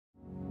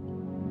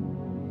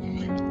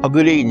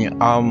Good evening.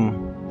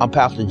 I'm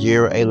Pastor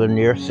Jerry A.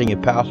 Lanier, Senior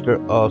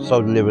Pastor of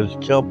Soul Deliverance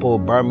Temple,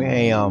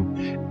 Birmingham,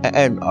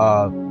 and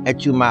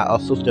to my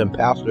assistant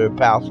pastor,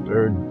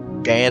 Pastor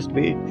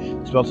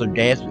Dansby, Sponsor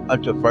Dansby,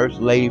 unto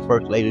First Lady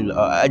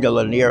Ada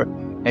Lanier,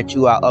 and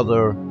to our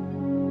other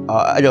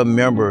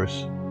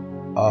members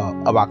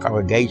of our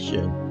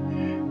congregation.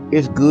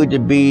 It's good to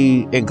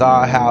be in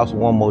God's house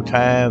one more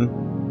time.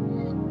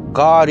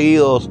 God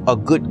is a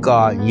good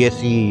God, yes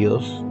He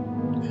is.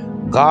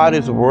 God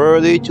is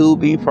worthy to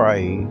be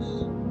praised.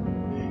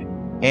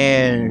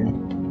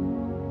 And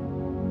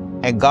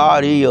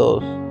God is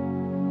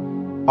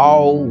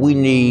all we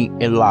need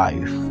in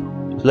life.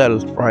 Let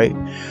us pray.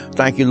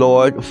 Thank you,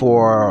 Lord,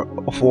 for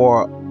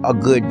a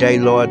good day,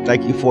 Lord.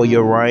 Thank you for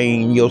your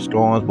rain, your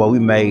storms, but we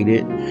made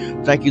it.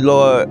 Thank you,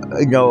 Lord,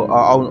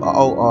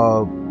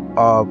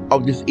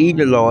 on this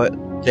evening, Lord,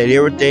 that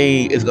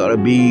everything is going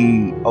to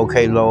be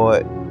okay,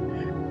 Lord.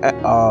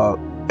 I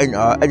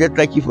just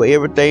thank you for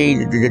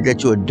everything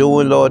that you're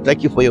doing, Lord.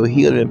 Thank you for your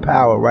healing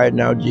power right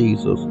now,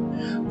 Jesus.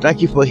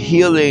 Thank you for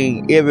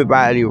healing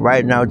everybody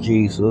right now,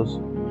 Jesus.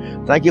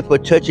 Thank you for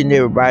touching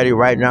everybody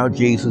right now,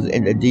 Jesus.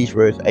 In the deep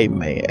verse,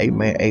 amen,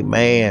 amen,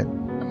 amen.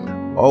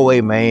 Oh,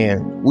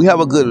 amen. We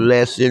have a good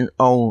lesson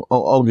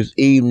on this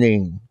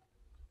evening.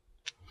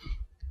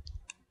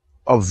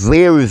 A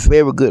very,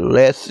 very good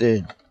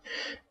lesson.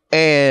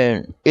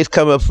 And it's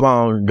coming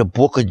from the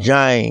book of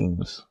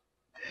James.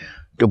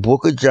 The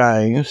book of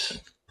James.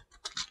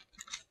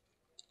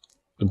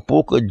 The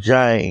book of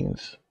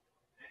James.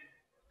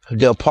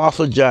 The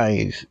Apostle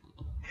James.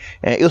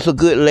 And it's a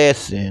good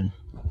lesson.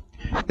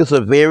 It's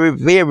a very,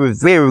 very,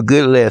 very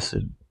good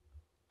lesson.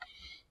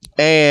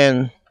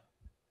 And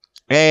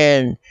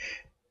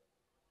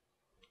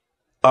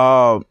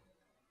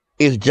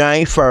it's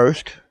James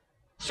first,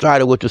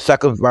 started with the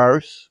second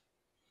verse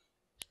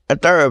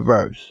and third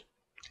verse.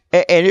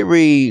 And it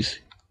reads,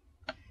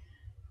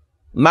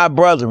 "My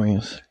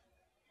brethren,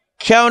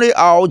 count it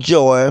all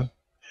joy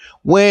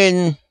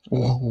when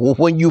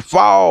you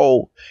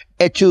fall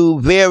into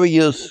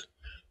various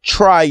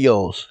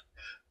trials,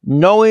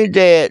 knowing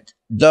that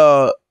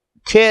the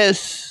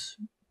test..."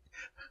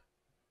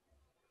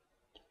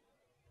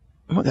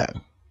 Okay,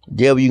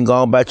 devil, you can go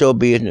on about your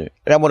business.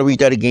 And I want to read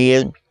that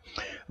again.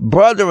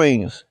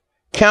 "Brethren,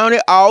 count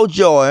it all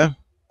joy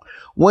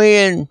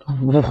when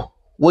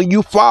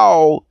you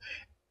fall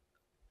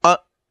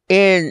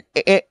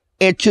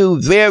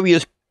into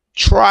various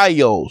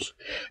trials,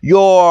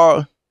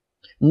 your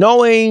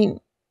knowing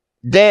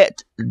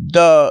that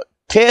the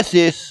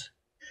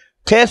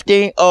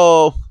testing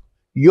of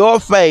your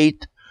faith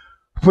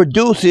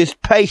produces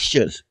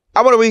patience."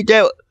 I want to read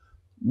that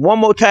one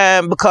more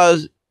time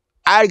because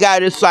I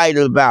got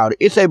excited about it.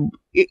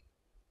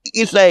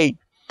 It's a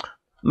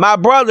 "My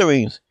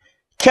brethren,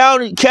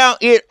 count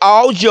it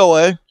all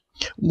joy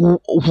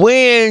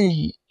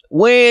when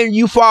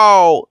you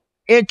fall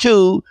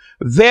into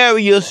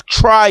various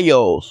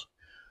trials,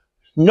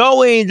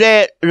 knowing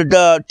that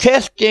the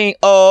testing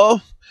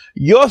of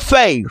your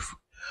faith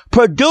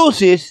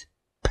produces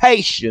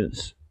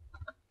patience."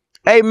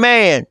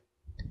 Amen.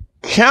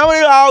 Count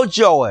it all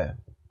joy.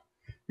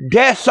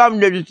 That's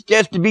something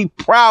that's to be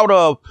proud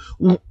of,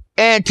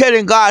 and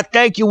telling God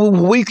thank you.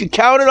 We can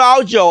count it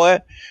all joy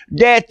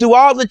that through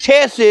all the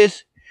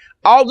tests,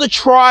 all the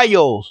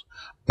trials,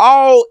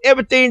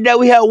 everything that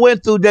we have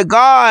went through, that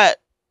God,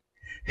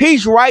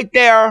 He's right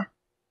there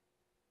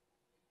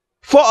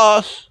for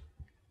us,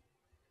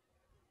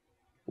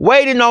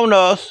 waiting on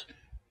us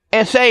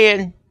and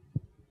saying,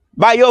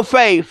 by your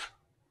faith,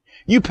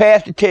 you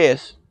passed the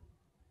test.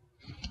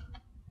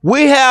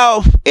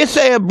 It's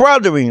saying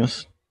brethren,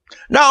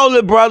 not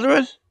only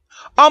brethren,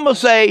 I'm going to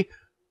say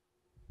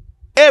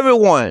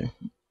everyone,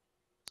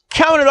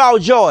 count it all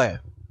joy.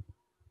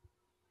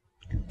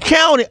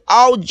 Count it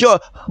all joy.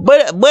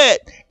 But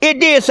it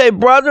did say,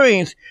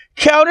 brethren,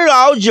 count it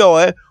all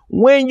joy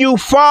when you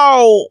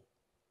fall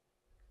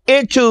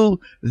into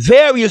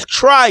various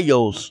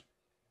trials.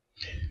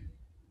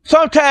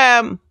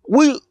 Sometimes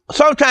we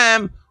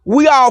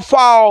all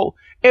fall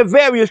in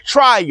various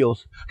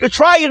trials. The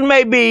trials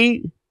may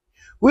be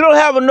we don't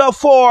have enough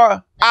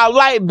for our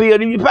light bill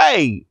to be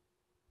paid.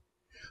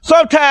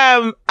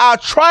 Sometimes our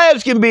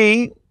trials can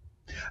be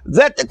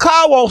that the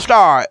car won't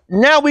start.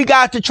 Now we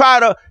got to try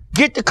to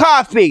get the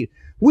car fixed.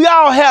 We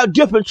all have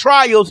different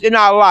trials in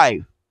our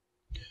life.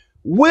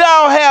 We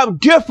all have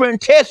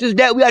different tests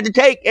that we have to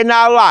take in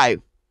our life.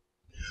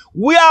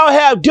 We all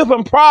have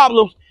different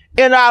problems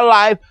in our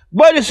life.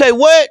 But it say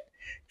what?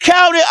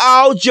 Count it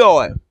all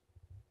joy.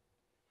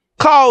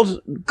 Cause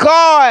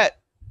God,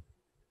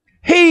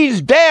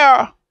 He's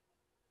there.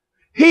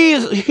 He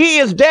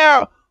is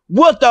there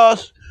with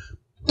us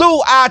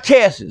through our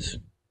tests.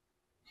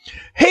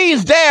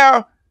 He's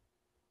there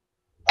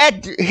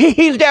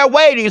He's there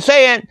waiting,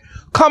 saying,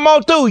 come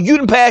on through, you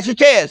done pass your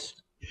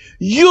test.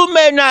 You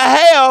may not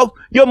have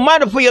your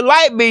money for your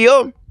light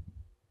bill,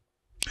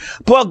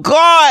 but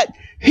God,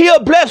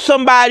 He'll bless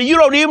somebody you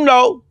don't even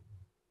know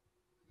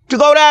to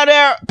go down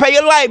there, pay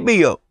your light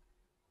bill.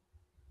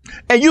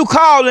 and you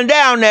calling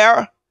down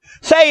there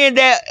saying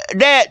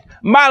that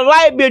my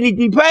light bill needs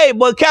to be paid,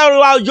 but count a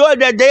lot of joy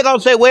that they're going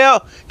to say,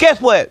 well,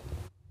 guess what?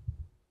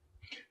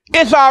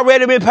 It's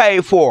already been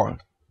paid for.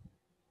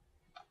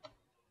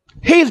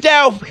 He's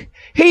there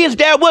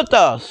with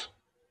us.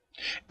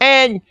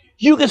 And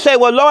you can say,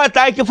 well, Lord,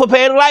 thank you for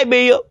paying the light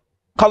bill.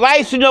 Because I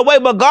ain't seen no way,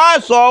 but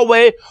God saw a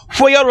way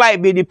for your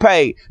light bill to be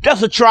paid.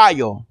 That's a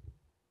trial.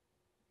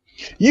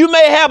 You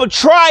may have a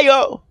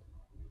trial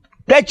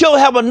that you'll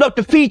have enough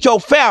to feed your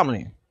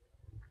family.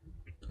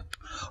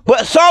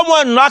 But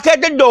someone knock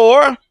at the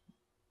door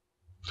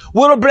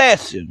with a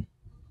blessing.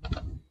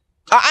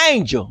 An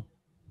angel.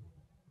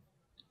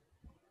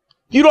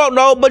 You don't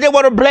know, but they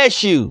want to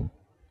bless you.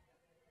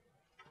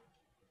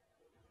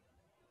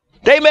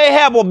 They may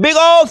have a big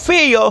old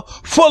field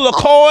full of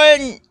corn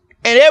and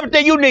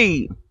everything you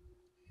need.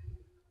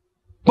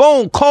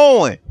 Boom,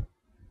 corn,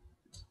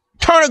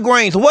 turnip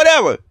greens,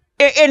 whatever,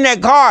 in that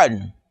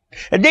garden.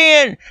 And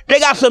then they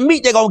got some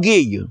meat they're going to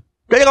give you.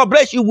 They're going to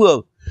bless you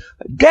with.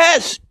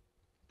 That's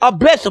a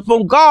blessing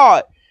from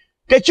God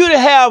that you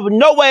didn't have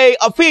no way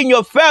of feeding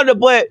your family,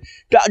 but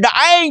the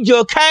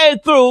angel came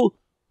through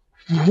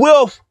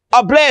with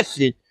a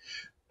blessing,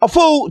 a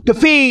food to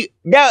feed.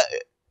 That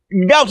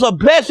was a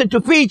blessing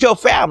to feed your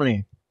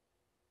family.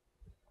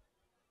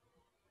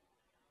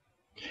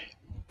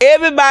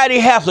 Everybody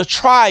has a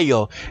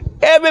trial.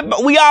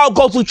 We all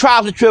go through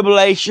trials and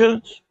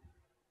tribulations.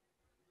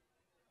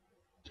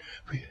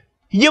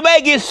 You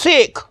may get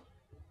sick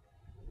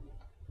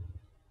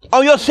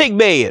on your sick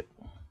bed.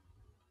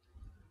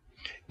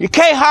 You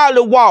can't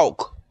hardly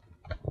walk.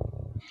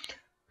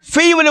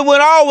 Fever that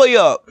went all the way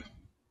up.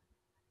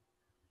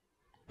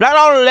 Not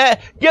only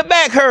that, your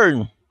back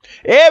hurting.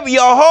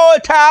 Your whole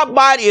entire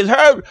body is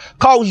hurt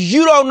because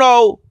you don't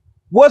know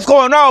what's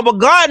going on, but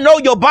God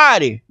knows your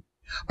body.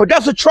 But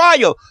that's a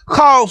trial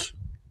because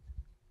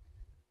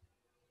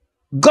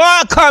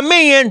God come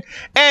in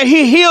and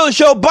he heals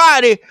your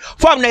body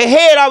from the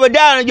head all the way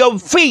down to your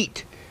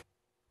feet.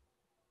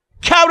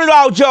 Count it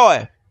all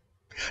joy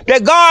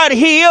that God,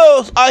 he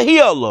is a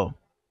healer.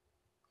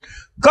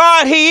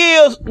 God, he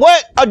is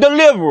what? A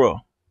deliverer.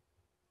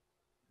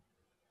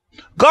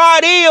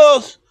 God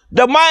is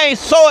the main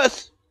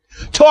source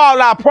to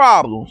all our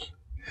problems.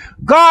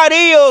 God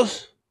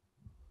is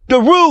the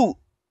root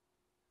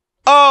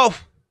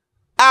of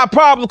our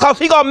problem because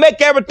he's going to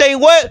make everything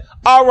what?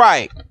 All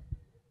right.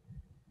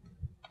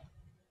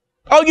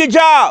 On your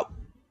job,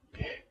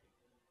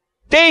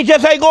 things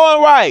just ain't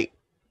going right.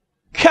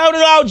 Count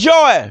it all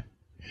joy.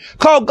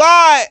 Because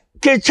God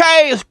can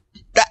change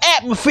the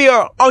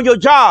atmosphere on your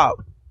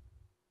job.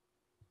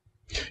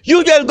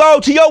 You just go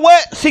to your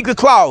what? Secret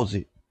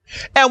closet.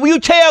 And when you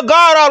tell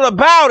God all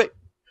about it,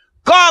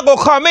 God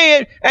gonna come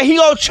in and he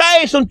gonna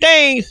change some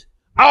things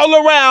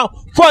all around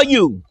for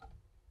you.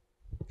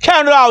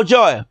 Count it all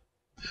joy.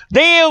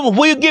 Then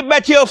when you get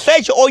back to your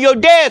station or your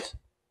desk,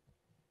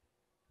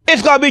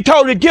 it's gonna be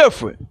totally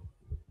different.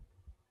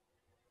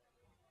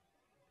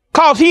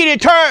 Cause he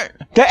didn't turn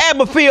the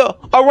atmosphere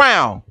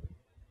around.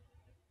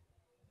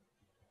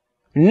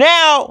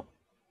 Now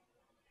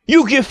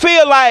you can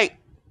feel like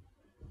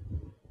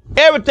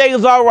everything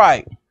is all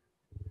right.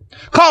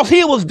 Cause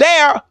he was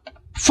there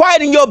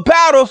fighting your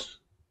battles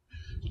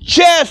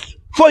just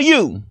for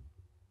you.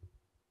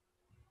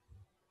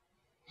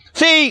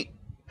 See,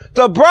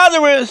 the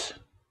brethren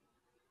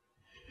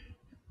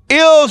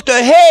is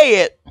the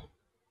head.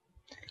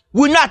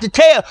 We're not the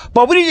tail,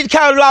 but we need to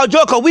count it all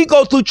joy because we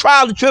go through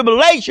trials and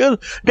tribulations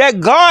that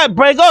God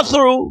brings us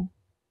through.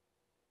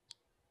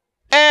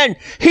 And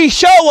he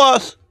show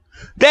us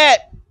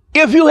that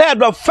if you have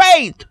the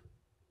faith,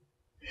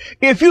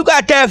 if you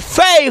got that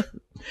faith,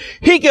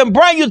 he can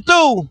bring you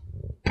through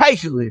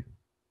patiently.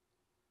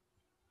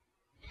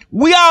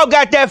 We all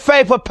got that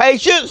faith for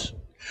patience,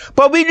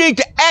 but we need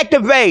to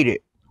activate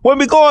it when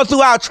we're going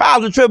through our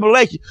trials and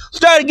tribulations.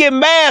 Instead of getting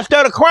mad,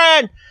 instead of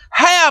crying,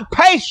 have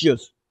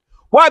patience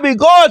while we're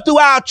going through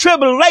our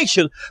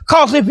tribulations.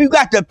 Because if you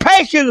got the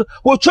patience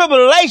with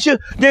tribulation,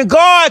 then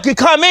God can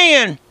come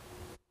in.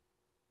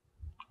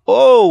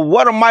 Oh,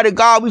 what a mighty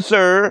God we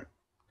serve.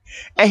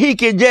 And he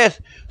can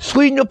just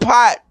sweeten the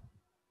pot.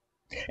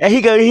 And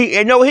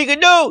you know what he can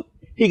do?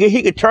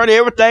 He can turn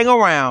everything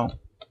around.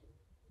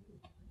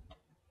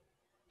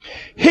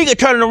 He can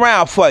turn it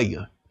around for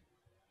you.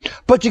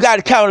 But you got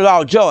to count it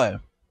all joy.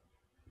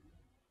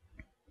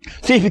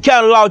 See, if you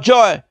count it all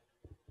joy,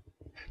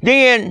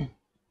 then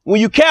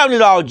when you count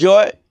it all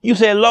joy, you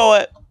say,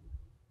 Lord,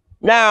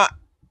 now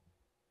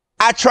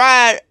I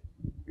tried,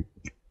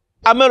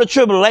 I'm in a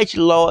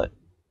tribulation, Lord.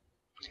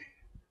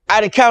 I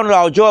didn't count it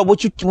all joy. When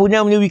you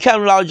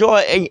count it all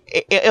joy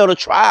in a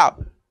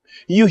trial,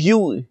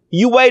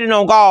 you waiting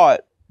on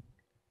God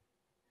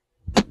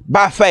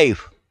by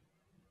faith.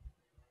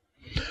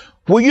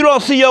 When you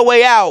don't see your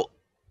way out,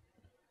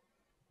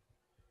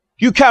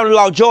 you count it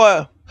all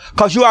joy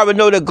because you already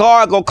know that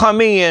God gonna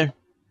come in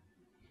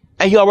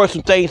and he'll work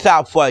some things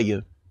out for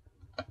you.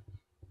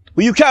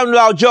 When you count it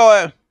all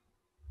joy,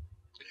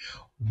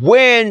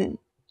 when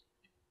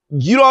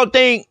you don't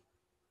think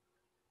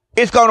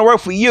it's going to work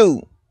for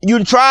you.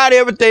 You tried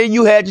everything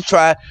you had to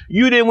try.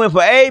 You didn't went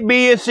for A,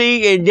 B, and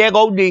C, and there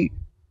go D.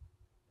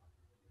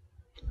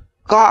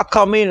 God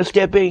come in and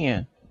step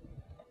in.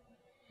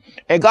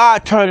 And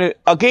God turned it,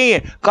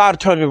 again, God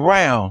turned it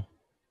around.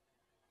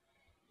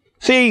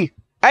 See,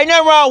 ain't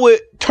nothing wrong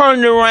with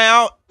turning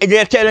around and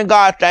just telling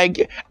God thank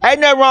you. Ain't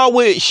nothing wrong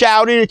with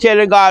shouting and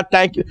telling God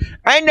thank you.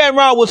 Ain't nothing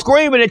wrong with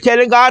screaming and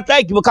telling God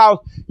thank you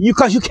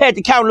because you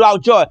can't count it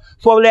out joy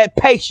for that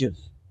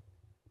patience.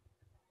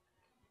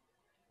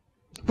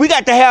 We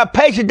got to have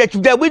patience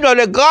that we know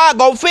that God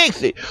gonna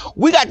fix it.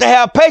 We got to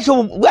have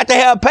patience. We got to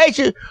have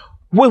patience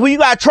when you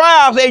got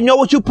trials and you know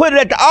what you put it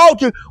at the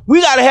altar.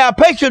 We got to have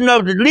patience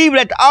enough to leave it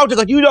at the altar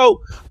because you know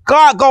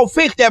God gonna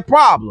fix that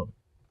problem.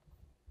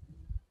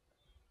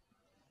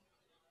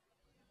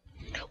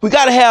 We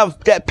got to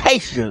have that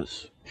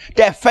patience,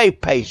 that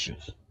faith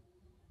patience.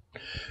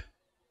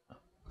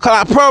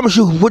 Because I promise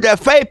you, with that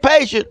faith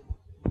patience,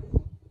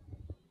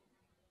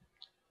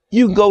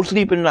 you can go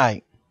sleep at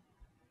night.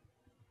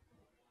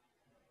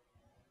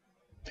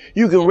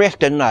 You can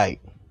rest at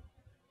night.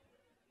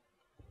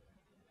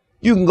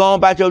 You can go on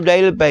about your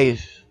daily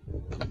basis.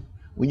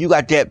 When you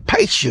got that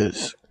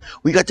patience,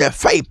 we got that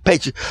faith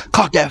patience.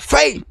 Because that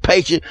faith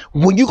patience,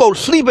 when you go to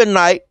sleep at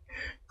night,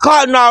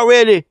 God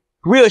already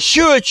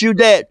reassured you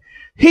that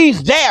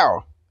he's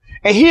there.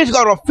 And he's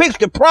going to fix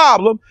the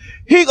problem.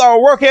 He's going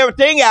to work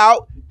everything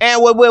out.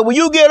 And when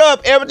you get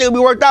up, everything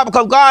will be worked out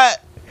because God,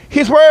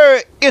 his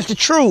word is the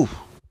truth.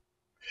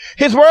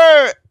 His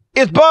word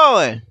is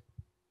bond.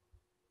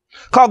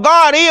 Because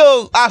God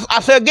is, I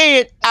said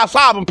again, our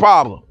solving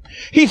problem.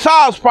 He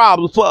solves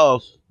problems for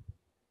us.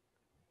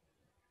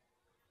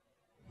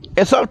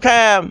 And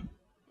sometimes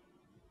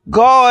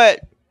God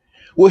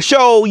will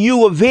show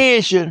you a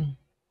vision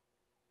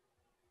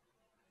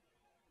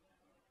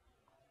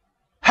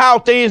how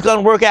things going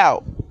to work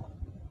out.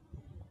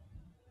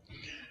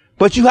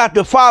 But you have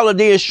to follow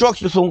the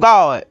instructions from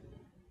God.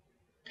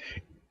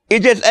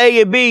 It's just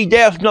A and B,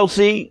 there's no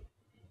C.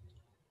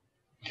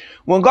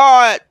 When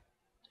God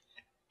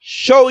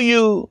show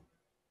you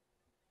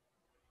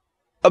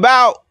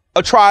about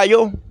a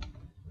trial,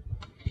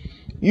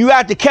 you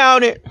have to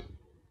count it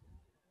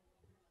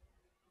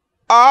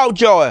all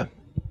joy.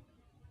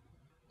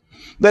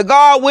 That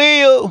God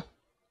will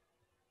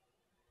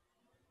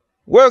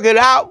work it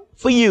out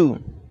for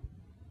you.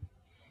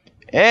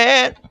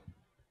 And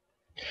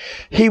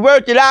he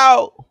worked it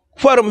out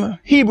for them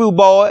Hebrew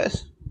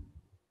boys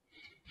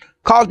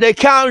because they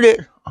counted it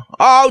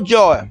all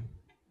joy.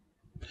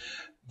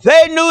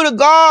 They knew that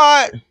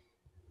God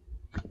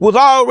was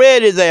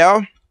already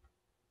there.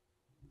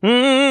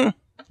 And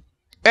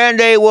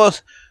they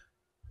was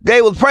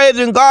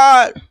praising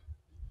God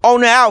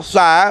on the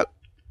outside.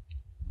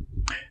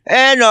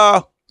 And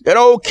that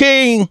old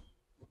king,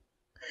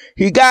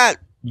 he got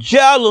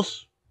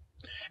jealous.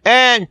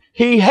 And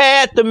he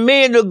had the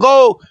men to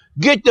go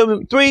get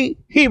them 3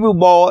 Hebrew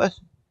boys.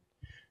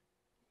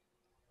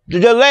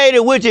 The lady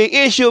with the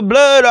issue of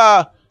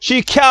blood,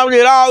 she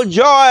counted all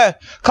joy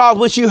because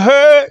when she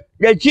heard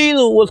that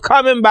Jesus was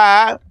coming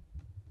by,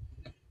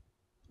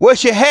 what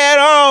she had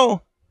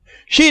on,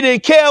 she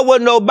didn't care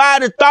what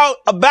nobody thought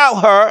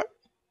about her.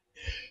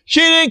 She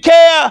didn't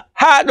care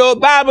how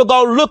nobody was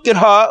going to look at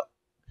her.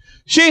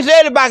 She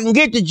said, if I can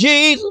get to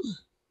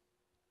Jesus,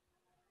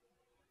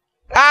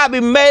 I'll be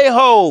made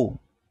whole.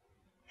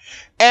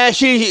 And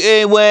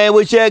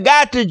when she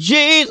got to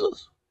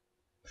Jesus,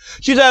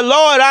 she said,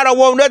 Lord, I don't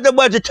want nothing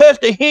but to touch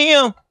the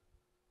hem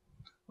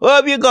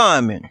of your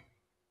garment.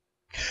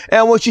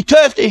 And when she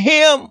touched the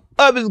hem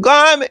of his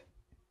garment,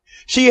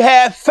 she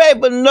had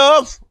faith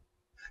enough,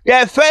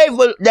 that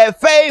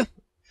faith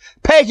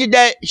patient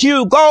that she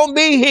was going to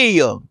be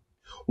healed.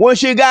 When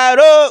she got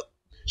up,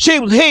 she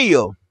was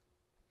healed.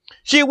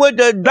 She went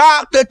to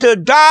doctor,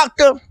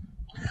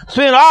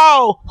 spent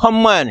all her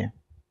money.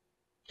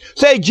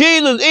 Say,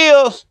 Jesus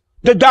is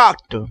the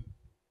doctor.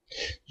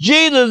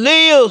 Jesus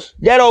is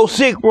that old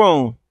sick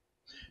room.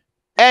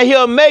 And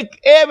he'll make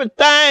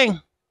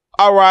everything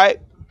all right.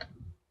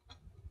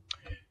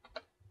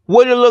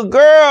 When the little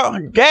girl,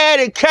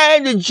 daddy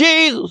came to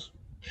Jesus,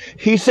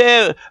 he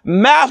said,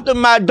 Master,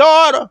 my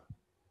daughter,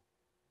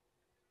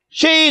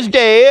 she's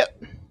dead.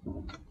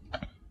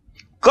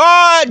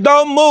 God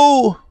don't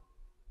move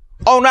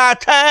on our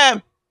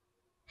time,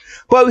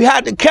 but we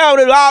have to count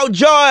it all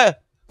joy,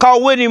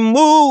 because when he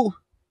moves,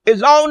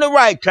 it's on the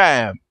right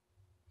time.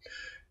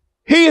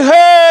 He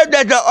heard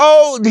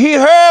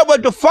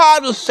what the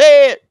father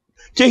said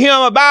to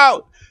him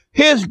about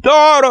his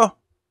daughter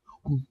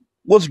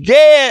was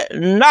dead,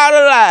 not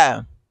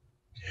alive.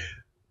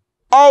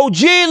 On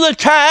Jesus'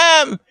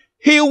 time,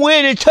 he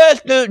went and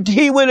touched the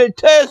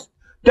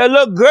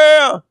little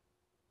girl,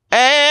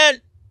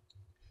 and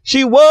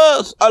she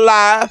was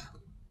alive.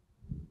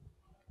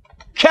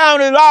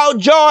 Counted all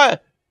joy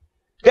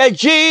that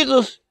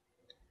Jesus,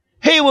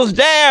 he was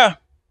there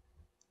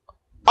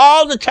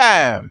all the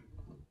time.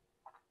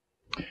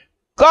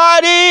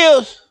 God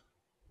is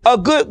a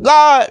good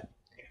God,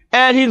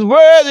 and he's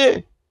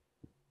worthy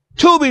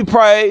to be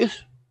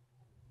praised.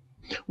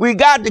 We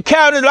got to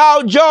count it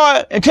all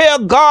joy and tell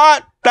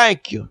God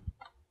thank you.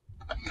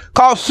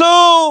 Because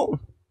soon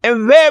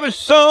and very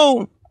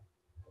soon,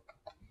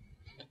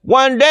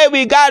 one day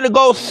we got to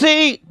go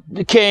see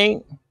the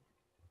King.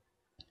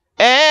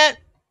 And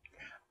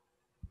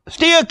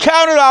still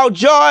count it all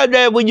joy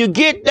that when you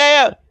get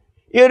there,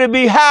 it'll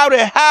be howdy,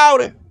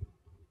 howdy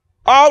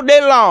all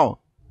day long.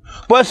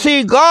 But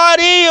see, God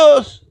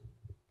is,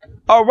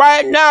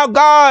 right now,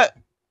 God,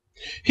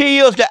 He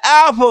is the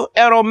Alpha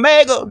and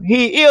Omega.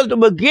 He is the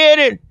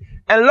beginning,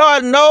 and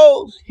Lord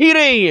knows He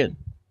the end.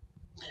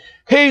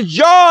 He's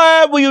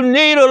joy when you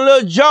need a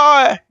little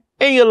joy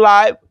in your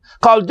life.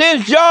 Because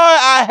this joy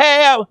I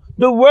have,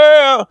 the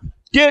world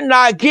did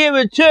not give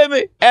it to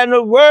me, and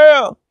the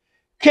world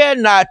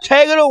cannot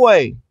take it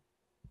away.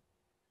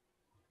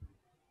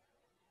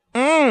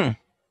 Count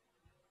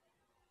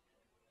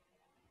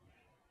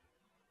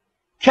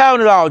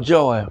it all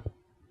joy.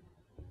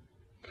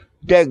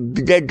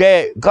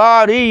 That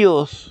God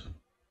is.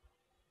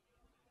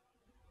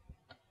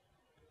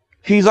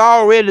 He's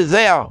already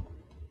there.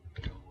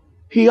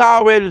 He's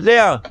already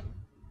there.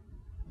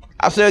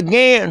 I said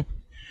again,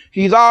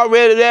 He's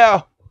already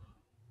there,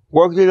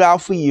 working it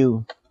out for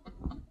you.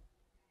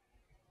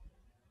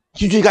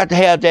 You just got to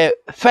have that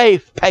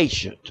faith,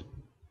 patience.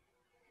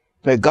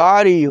 That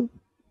God is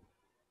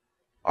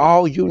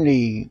all you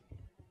need.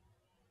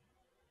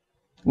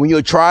 When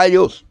your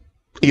trials,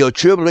 your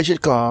tribulations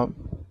come,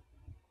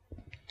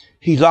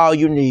 He's all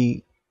you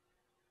need.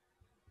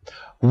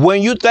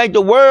 When you think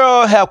the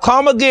world have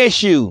come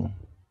against you,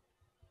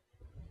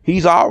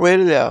 He's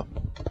already there.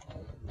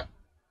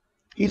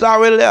 He's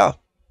already there.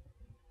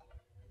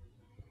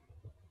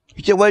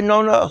 He's just waiting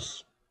on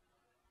us.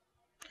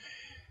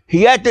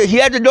 He at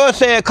the door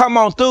saying, come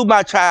on through,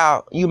 my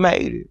child. You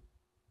made it.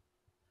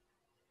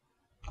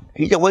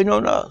 He's just waiting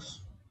on us.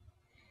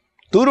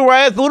 Through the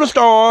rain, through the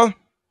storm,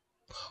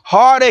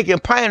 heartache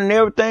and pain and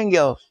everything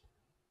else.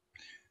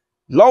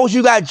 As long as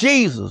you got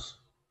Jesus,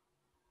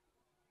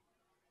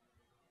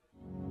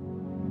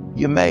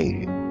 you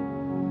made it.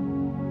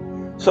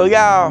 So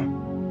y'all,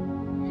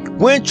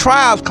 when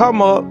trials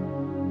come up,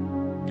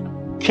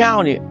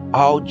 count it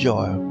all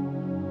joy.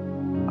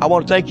 I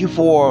want to thank you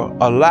for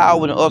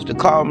allowing us to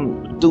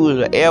come through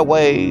the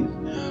airwaves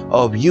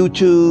of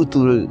YouTube,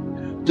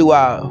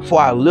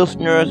 for our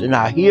listeners and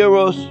our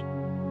hearers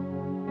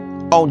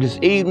on this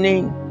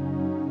evening.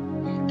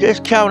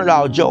 Just count it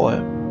all joy.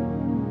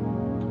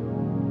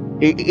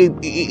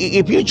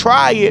 If you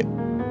try it,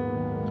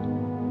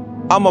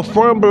 I'm a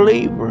firm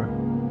believer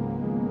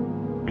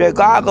that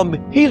God gonna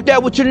be, He's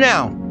there with you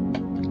now.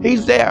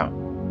 He's there.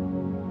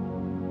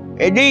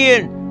 And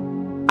then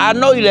I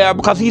know He's there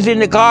because He's in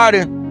the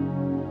garden.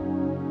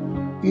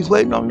 He's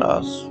waiting on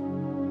us.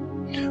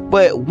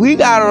 But we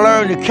got to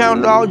learn to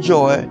count it all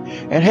joy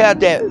and have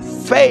that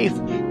faith,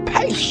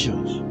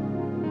 patience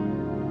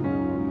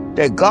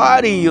that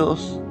God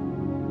is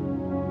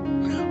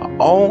an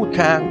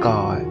on-time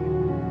God.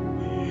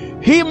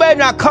 He may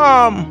not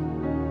come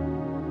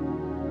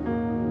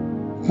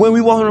when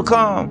we want Him to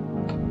come,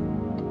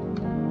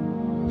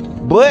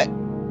 but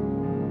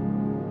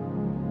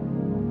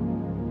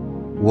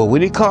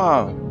when He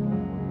comes,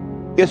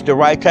 it's the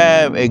right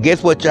time. And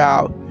guess what,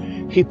 y'all?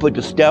 He put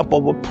the stamp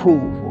of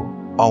approval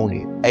on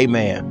it.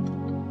 Amen.